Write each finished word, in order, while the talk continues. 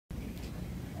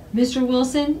Mr.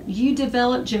 Wilson, you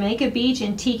developed Jamaica Beach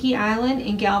and Tiki Island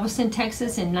in Galveston,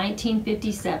 Texas in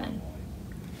 1957.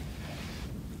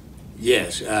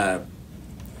 Yes.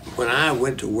 When I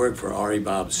went to work for R.E.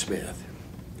 Bob Smith,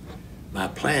 my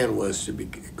plan was to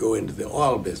go into the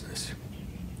oil business.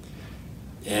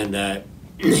 And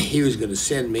he was going to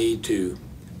send me to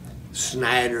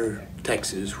Snyder,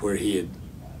 Texas, where he had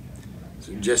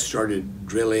just started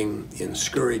drilling in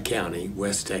Scurry County,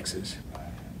 West Texas.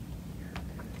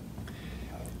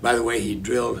 By the way, he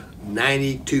drilled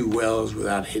 92 wells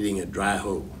without hitting a dry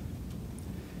hole.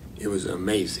 It was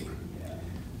amazing.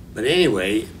 But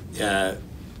anyway,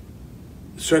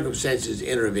 circumstances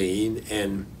intervened,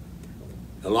 and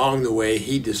along the way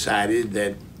he decided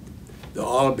that the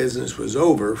oil business was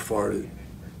over for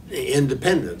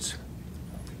independence.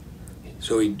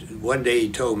 So one day he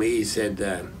told me, he said,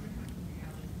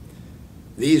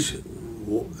 these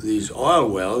oil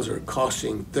wells are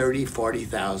costing $30,000,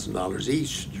 $40,000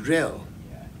 each to drill.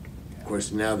 Of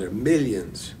course, now they're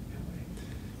millions.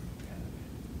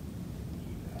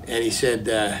 And he said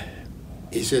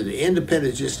the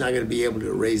independent's just not going to be able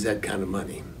to raise that kind of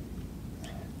money.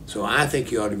 So I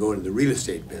think you ought to go into the real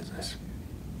estate business.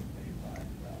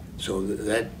 So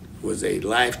that was a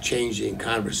life-changing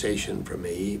conversation for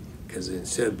me, because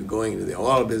instead of going into the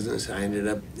oil business, I ended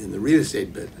up in the real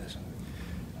estate business.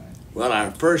 Well,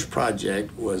 our first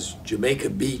project was Jamaica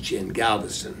Beach in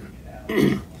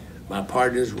Galveston. My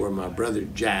partners were my brother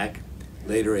Jack,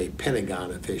 later a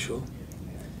Pentagon official,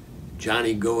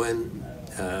 Johnny Goen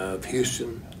of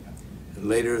Houston,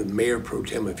 later Mayor Pro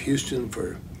Tem of Houston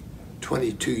for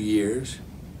 22 years,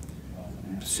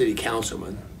 city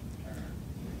councilman,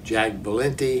 Jack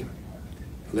Valenti,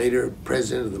 later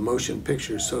president of the Motion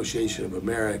Picture Association of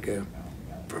America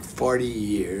for 40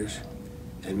 years,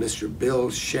 and Mr. Bill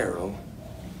Sherrill.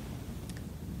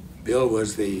 Bill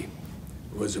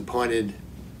was appointed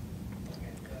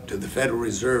to the Federal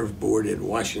Reserve Board in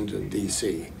Washington,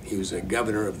 D.C. He was a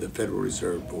governor of the Federal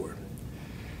Reserve Board.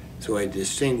 So a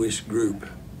distinguished group,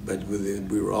 but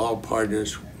we were all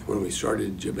partners when we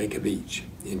started Jamaica Beach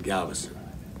in Galveston.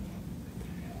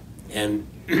 And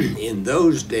in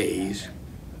those days,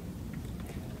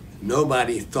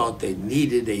 nobody thought they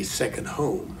needed a second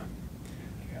home.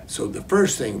 So the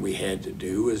first thing we had to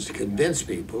do was to convince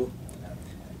people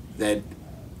that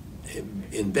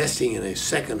investing in a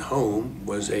second home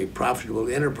was a profitable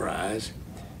enterprise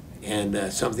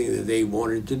and something that they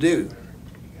wanted to do.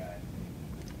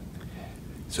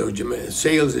 So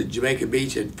sales at Jamaica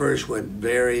Beach at first went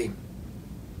very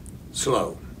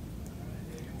slow.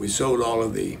 We sold all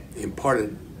of the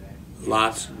important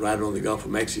lots right on the Gulf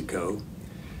of Mexico,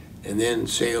 and then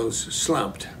sales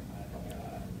slumped.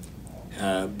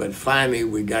 But finally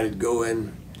we got it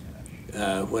going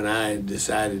when I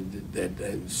decided that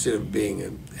instead of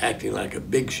acting like a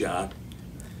big shot,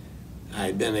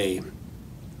 I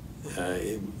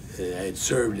had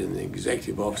served in the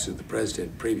executive office of the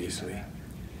president previously.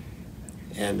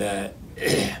 And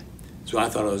so I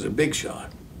thought I was a big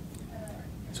shot.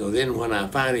 So then when I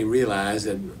finally realized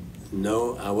that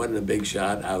no, I wasn't a big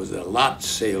shot, I was a lot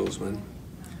salesman,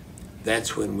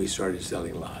 that's when we started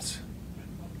selling lots.